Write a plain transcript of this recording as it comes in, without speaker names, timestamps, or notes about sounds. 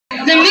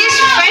The Miss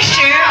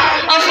Fresher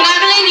of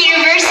Nagaland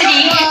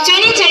University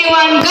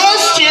 2021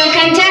 goes to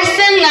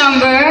contestant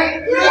number...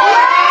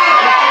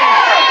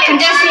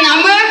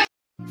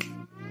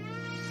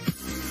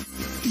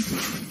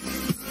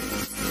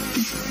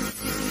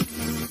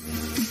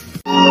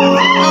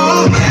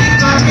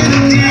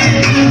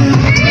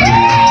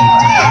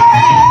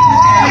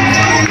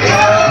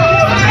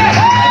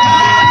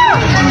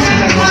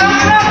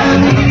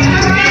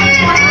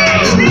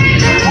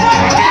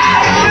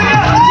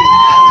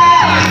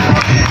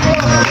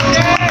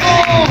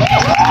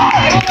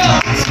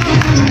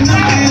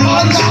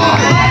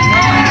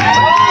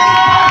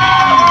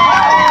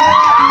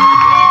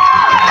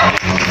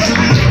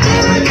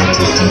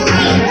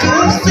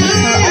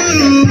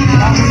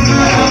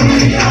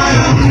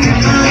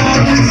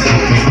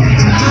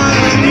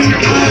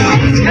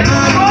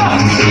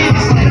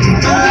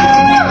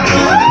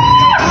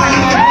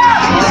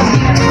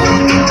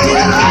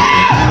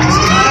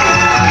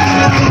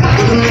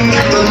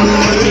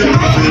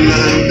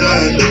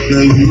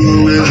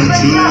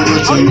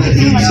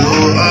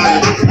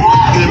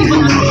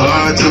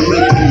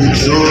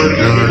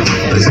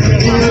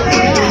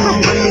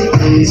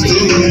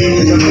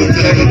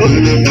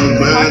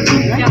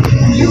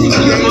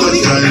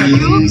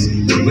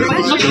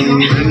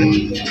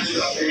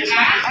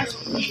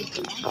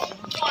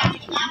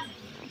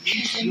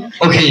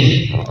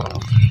 Okay,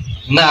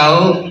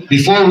 now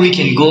before we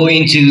can go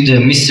into the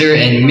Mr.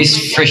 and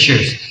Miss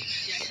Freshers,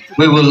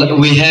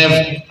 we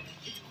have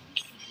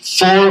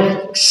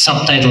 4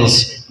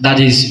 subtitles, that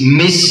is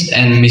Miss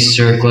and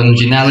Mr.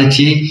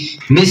 Congeniality,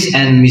 Miss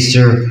and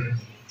Mr.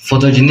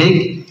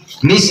 Photogenic,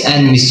 Miss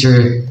and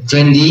Mr.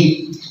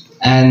 Trendy,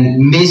 and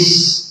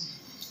Miss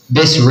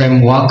Best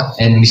Ram Walk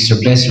and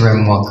Mr. Best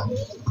Ram Walk.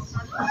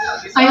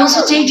 I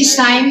also take this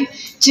time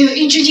to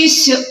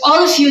introduce to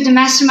all of you the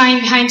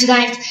mastermind behind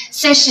tonight's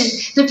session,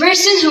 the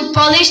person who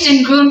polished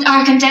and groomed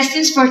our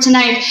contestants for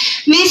tonight,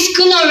 Miss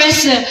Kuno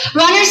Ressa,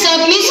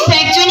 runners-up Miss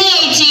PEC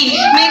 2018,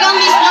 Mega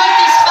Miss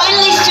Northeast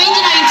finalist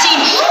 2019,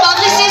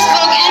 publicist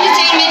Vogue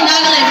Entertainment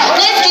Nagaland.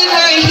 Let's give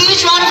her a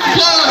huge round of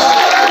applause.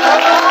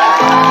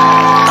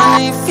 I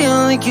know you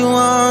feel like you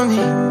want me,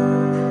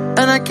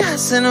 and I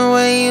guess in a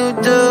way you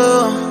do.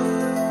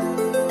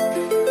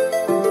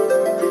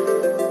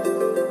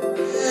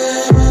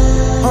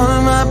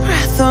 Holding my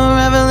breath,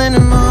 unraveling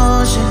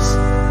emotions.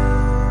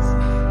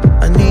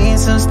 I need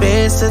some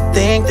space to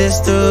think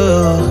this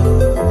through.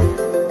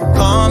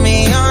 Call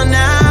me all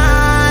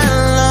night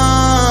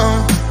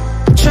long.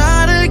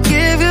 Try to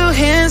give you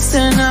hints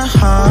and a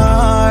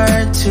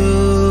hard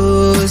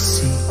to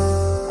see.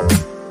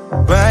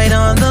 Right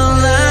on the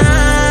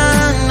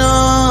line,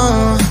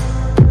 no.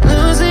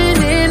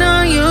 Losing it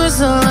on you's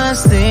the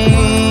last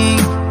thing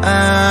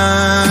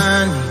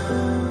I need.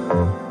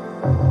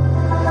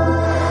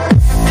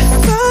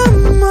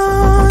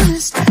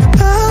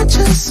 I'll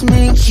just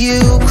make you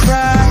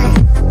cry,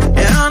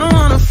 and I don't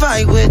wanna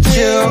fight with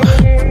you.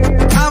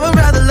 I would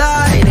rather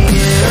lie to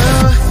you.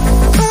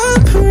 I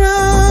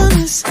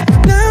promise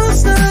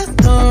now's not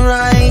the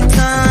right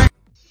time.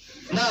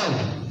 Now,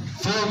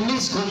 for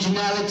Miss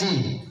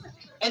Congeniality,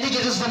 any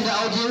guesses from the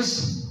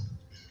audience?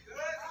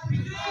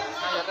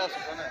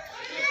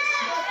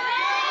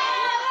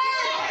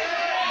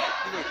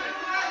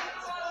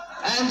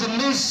 And the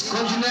Miss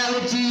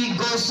Congeniality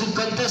goes to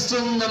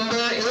contestant number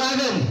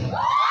 11.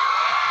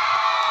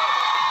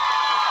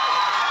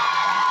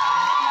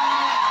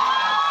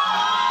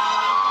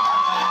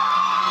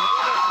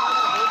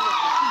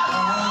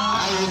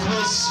 I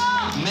request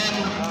Ma'am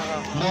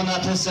Mona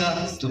Tessa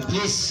to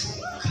please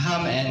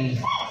come and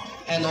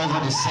hand over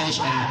the sage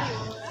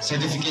and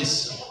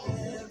certificates.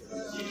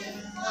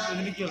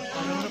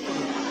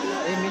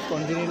 Miss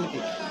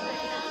Congeniality.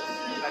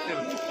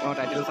 Oh,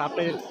 title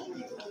subtitle.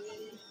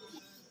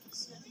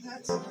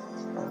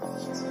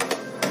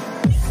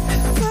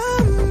 If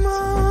I'm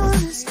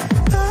honest,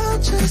 I'll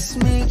just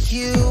make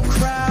you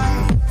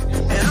cry,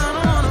 and I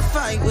don't wanna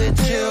fight with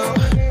you.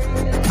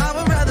 I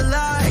would rather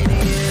lie to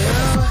you.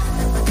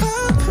 I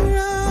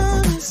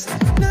promise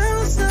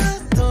now's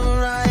not the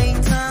right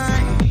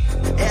time,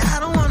 and I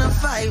don't wanna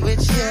fight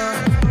with you.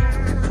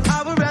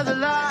 I would rather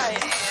lie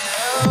to you.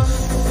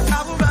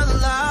 I would rather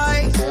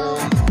lie.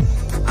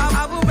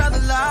 I would rather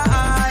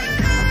lie.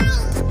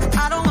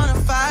 I don't wanna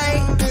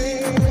fight.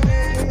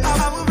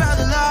 I would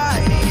rather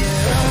lie to you.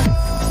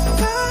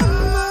 If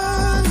I'm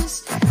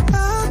honest,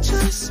 I'll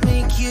just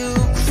make you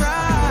cry.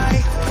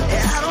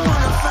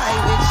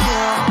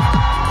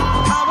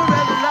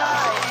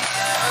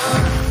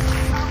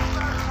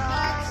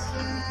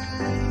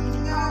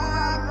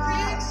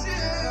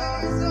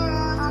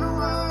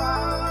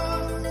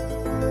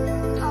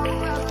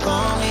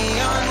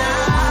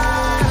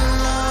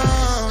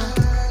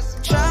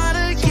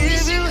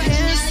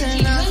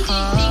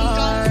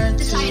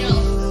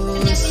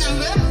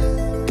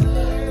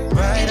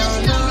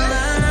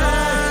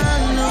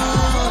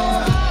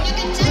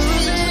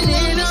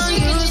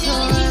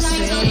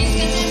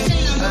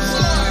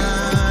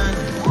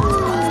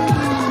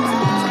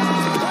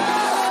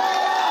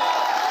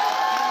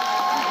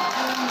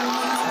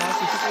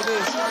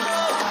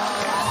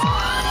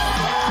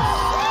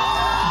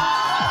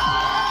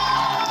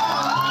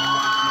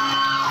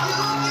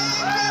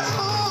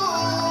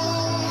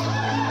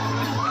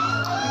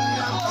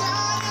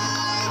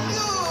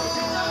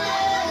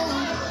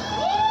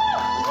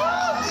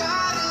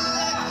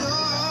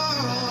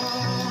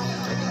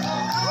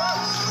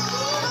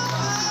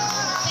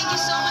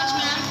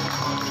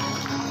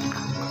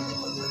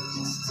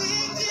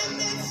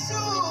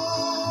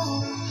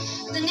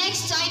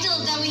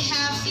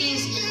 have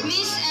is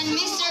Miss and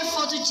Mr.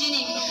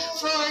 Photogenic.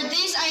 For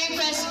this, I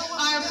request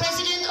our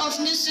President of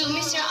NUSU,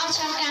 Mr.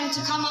 Achan M,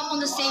 to come up on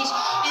the stage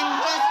and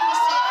present the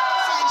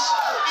sash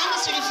and the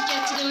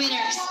certificate to the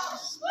winners.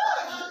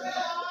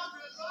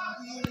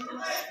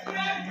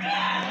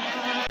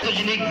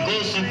 Photogenic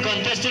goes to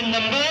contestant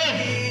number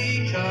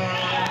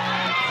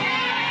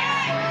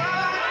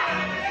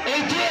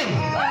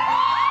 18.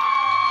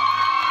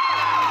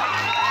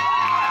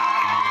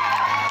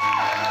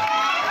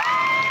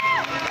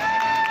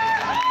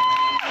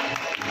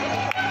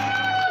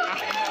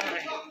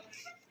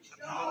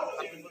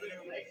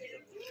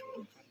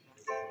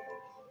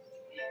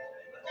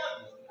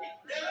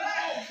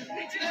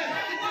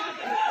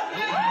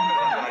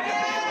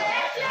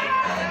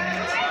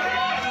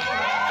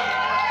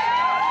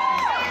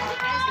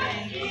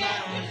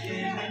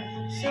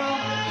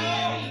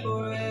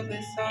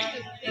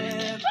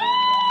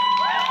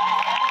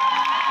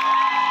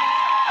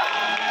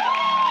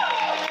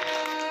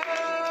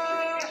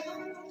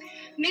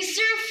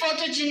 Mr.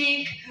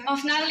 Photogenic of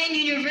Nagaland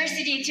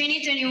University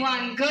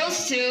 2021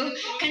 goes to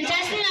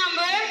contestant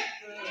number,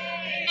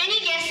 any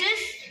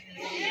guesses?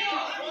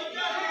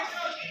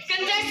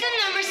 Contestant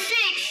number 6.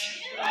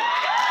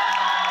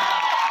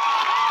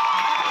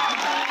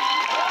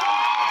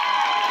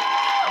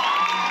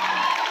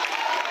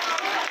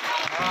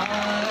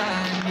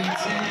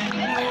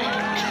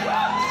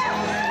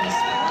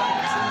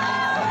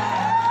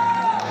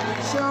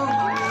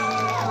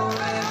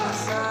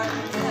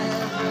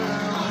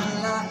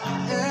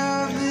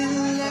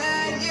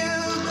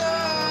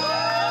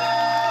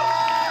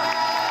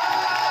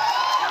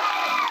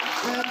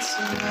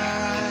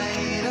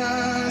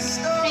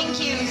 Thank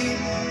you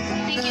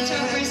to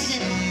our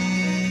president.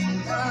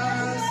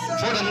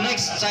 For the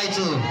next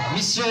title,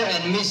 Mr.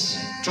 and Miss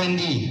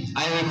Trendy,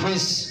 I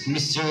request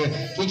Mr.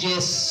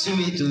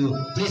 Hikesumi to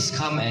please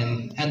come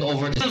and hand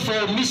over the title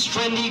for Miss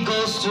Trendy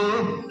goes to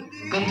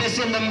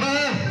contestant number.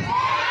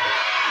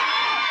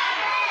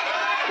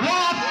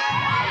 What?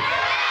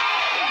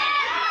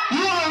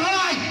 You are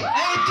right,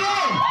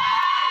 18.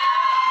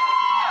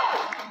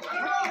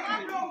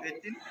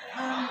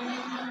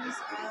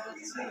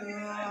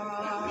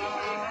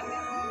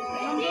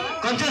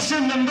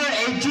 Contestant number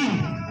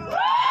 18.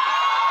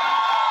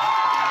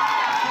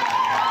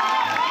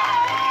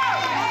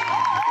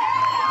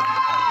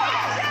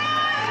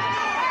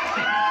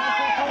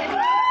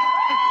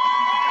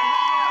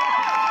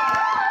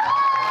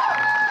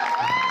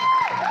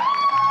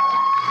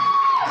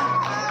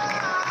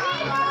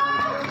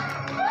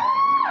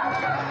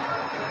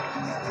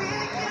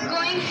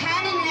 Going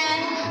hand in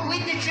hand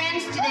with the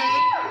trends today,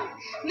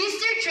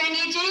 Mr.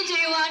 Trendy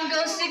 2021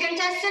 goes to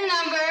contestant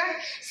number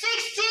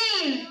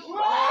 16.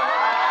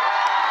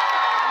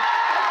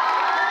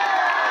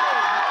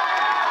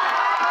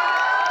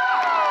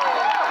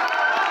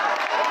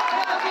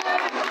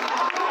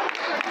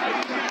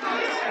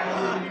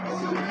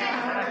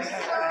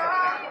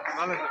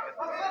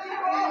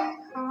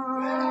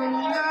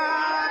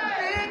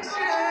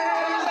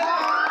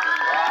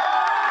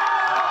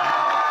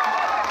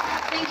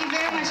 Thank you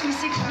very much,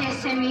 Mr.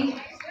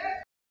 Kiesemi.